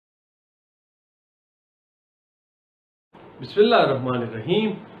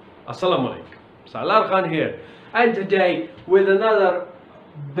Bismillahirrahmanirrahim. Assalamu alaikum. Salaar Khan here, and today with another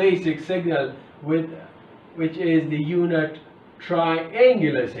basic signal which is the unit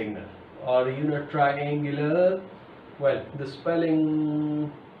triangular signal or unit triangular. Well, the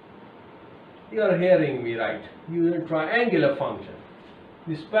spelling, you are hearing me right. Unit triangular function.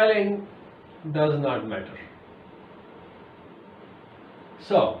 The spelling does not matter.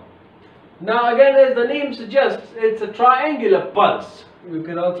 So now again, as the name suggests, it's a triangular pulse. You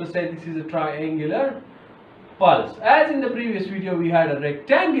can also say this is a triangular pulse. As in the previous video we had a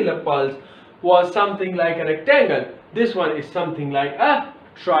rectangular pulse was something like a rectangle. This one is something like a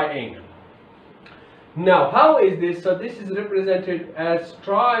triangle. Now how is this? So this is represented as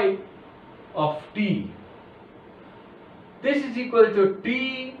tri of t. This is equal to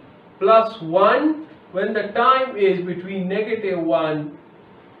t plus 1 when the time is between -1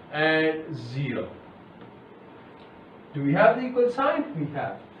 and 0. Do we have the equal sign? We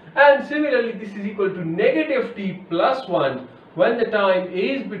have. And similarly this is equal to -t plus 1 when the time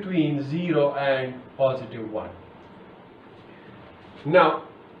is between 0 and +1. Now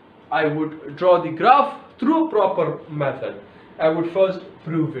I would draw the graph through a proper method. I would first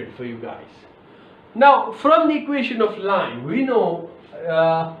prove it for you guys. Now from the equation of line we know,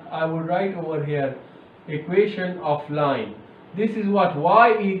 I would write over here equation of line. This is what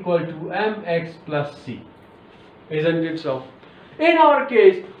y equal to mx plus c, isn't it so? In our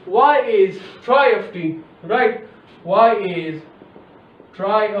case y is tri of t, right? Y is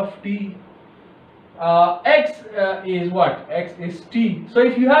tri of t. X is what? X is t. So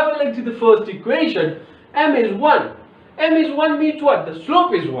if you have a look to the first equation, m is 1. M is 1 means what? The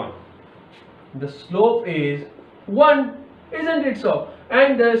slope is 1. The slope is 1, isn't it so?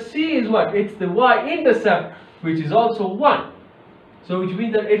 And the c is what? It's the y-intercept, which is also 1. So which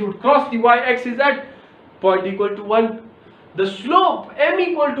means that it would cross the y-axis at point equal to 1. The slope m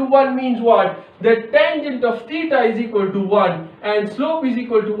equal to 1 means what? The tangent of theta is equal to 1 and slope is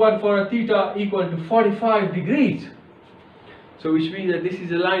equal to 1 for a theta equal to 45 degrees. So which means that this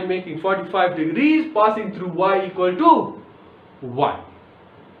is a line making 45 degrees passing through y equal to 1.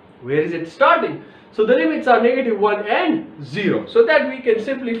 Where is it starting? So the limits are -1 and 0. So that we can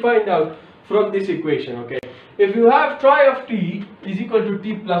simply find out from this equation, okay? If you have tri of t is equal to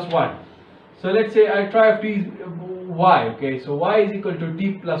t plus 1. So let's say tri of t is y, okay? So y is equal to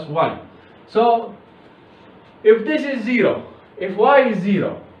t plus 1. So if this is 0, if y is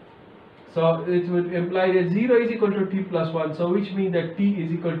 0, so it would imply that 0 is equal to t plus 1. So which means that t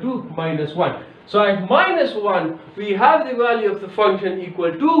is equal to -1. So at -1 we have the value of the function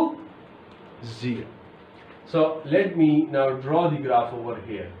equal to 0. So let me now draw the graph over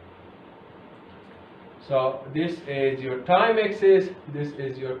here. So this is your time axis, this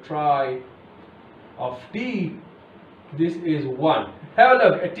is your tri of t, this is 1. Have a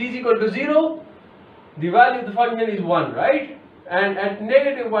look, at t is equal to 0, the value of the function is 1, right? And at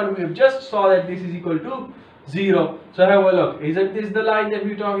 -1 we have just saw that this is equal to 0. So have a look, isn't this the line that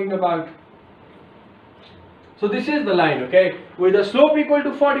we're talking about? So this is the line, okay, with the slope equal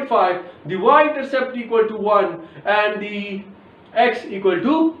to 45, the y-intercept equal to 1 and the x equal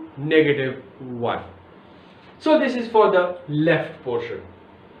to -1. So this is for the left portion,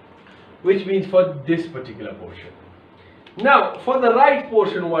 which means for this particular portion. Now for the right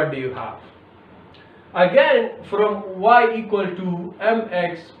portion, what do you have? Again from y equal to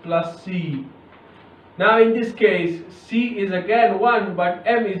mx plus c. Now in this case c is again 1 but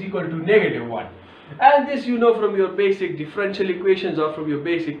m is equal to -1. And this you know from your basic differential equations or from your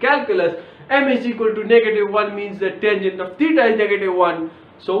basic calculus. M is equal to -1 means the tangent of theta is -1.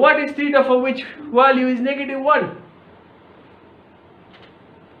 So what is theta for which value is -1?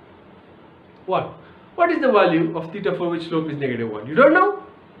 What is the value of theta for which slope is -1? You don't know?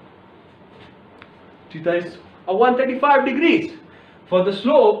 Theta is 135 degrees. For the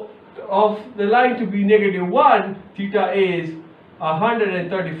slope of the line to be -1, theta is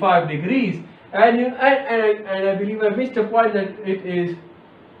 135 degrees. And I believe I missed a point that it is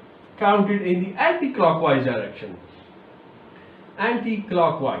counted in the anti-clockwise direction.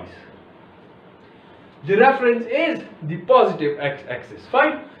 Anti-clockwise. The reference is the positive x-axis,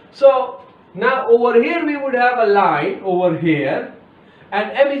 fine? So now over here we would have a line over here, and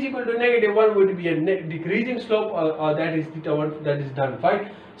m is equal to -1 would be a decreasing slope, or that is theta 1, that is done, fine?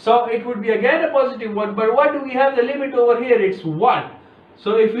 So it would be again a positive 1, but what do we have the limit over here? It's 1. So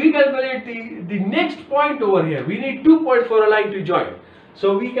if we calculate the next point over here, we need 2 points for a line to join.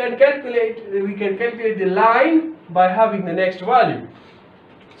 So we can calculate the line by having the next value.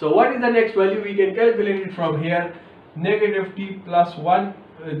 So what is the next value? We can calculate it from here. -t plus 1,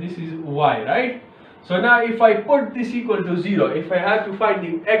 this is y, right? So now if I put this equal to 0, if I have to find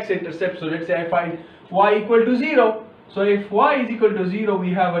the x-intercept, so let's say I find y equal to 0. So if y is equal to 0,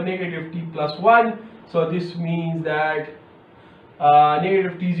 we have a negative t plus 1. So this means that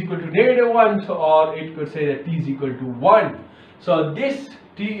negative t is equal to negative 1, so, or it could say that t is equal to 1. So this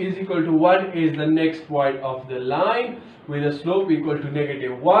t is equal to 1 is the next point of the line with a slope equal to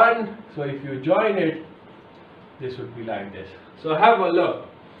negative 1. So if you join it, this would be like this. So have a look.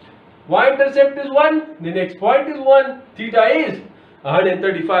 Y-intercept is 1, the next point is 1, theta is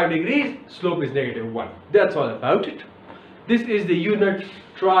 135 degrees, slope is negative 1. That's all about it. This is the unit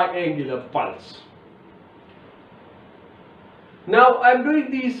triangular pulse. Now I'm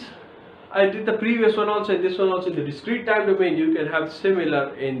doing these, I did the previous one also and this one also in the discrete time domain. You can have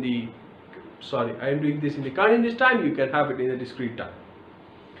similar in the, sorry, I am doing this in the continuous time, you can have it in the discrete time.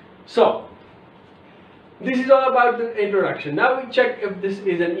 So this is all about the introduction. Now we check if this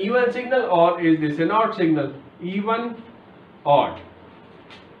is an even signal or is this an odd signal. Even, odd.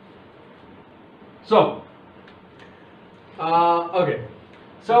 So, okay.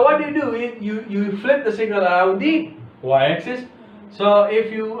 So what you do is you flip the signal around the y-axis. So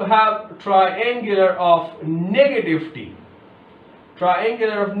if you have triangular of negative t,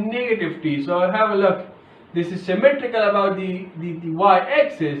 so have a look. This is symmetrical about the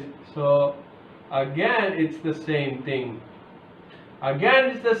y-axis. So again it's the same thing.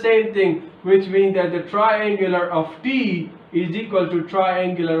 Which means that the triangular of t is equal to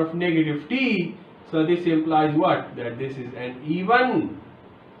triangular of negative t. So this implies what? That this is an even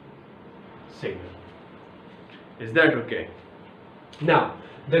signal. Is that okay? Now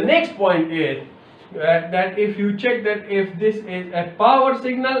the next point is that if you check that if this is a power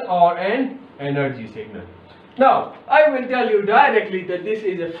signal or an energy signal. Now I will tell you directly that this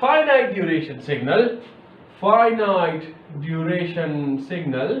is a finite duration signal.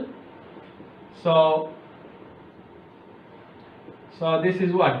 So this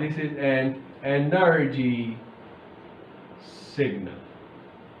is what? This is an energy signal,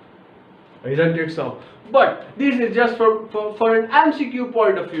 isn't it so? But this is just for an MCQ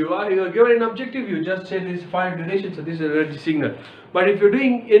point of view. You are given an objective, you just say this is finite duration, so this is an energy signal. But if you're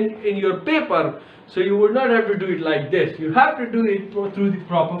doing in your paper, so you would not have to do it like this. You have to do it through the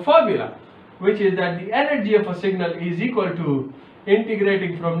proper formula, which is that the energy of a signal is equal to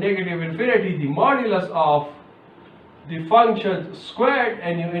integrating from negative infinity the modulus of the function squared,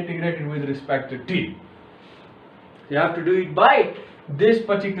 and you integrate it with respect to t. You have to do it by this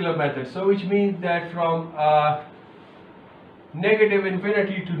particular method. So which means that from negative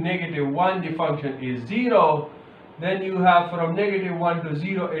infinity to negative 1 the function is 0. Then you have from negative 1 to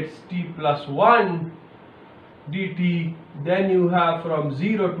 0 it's t plus 1 dt. Then you have from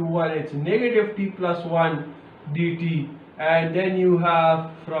 0 to 1 it's negative t plus 1 dt. And then you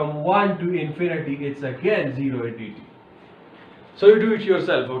have from 1 to infinity it's again 0 dt. So you do it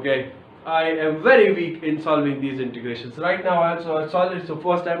yourself, okay? I am very weak in solving these integrations. Right now also I solved it, so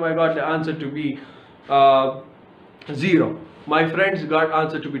first time I got the answer to be 0. My friends got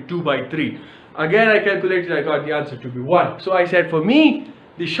answer to be 2 by 3. Again I calculated, I got the answer to be 1. So I said for me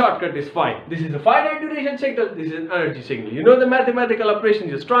the shortcut is fine. This is a finite duration signal, this is an energy signal. You know the mathematical operations,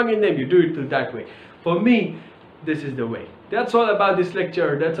 you're strong in them, you do it through that way. For me, this is the way. That's all about this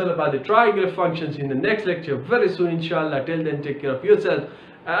lecture. That's all about the triangular functions. In the next lecture very soon inshallah. Till then, take care of yourself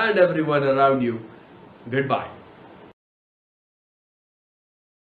and everyone around you. Goodbye.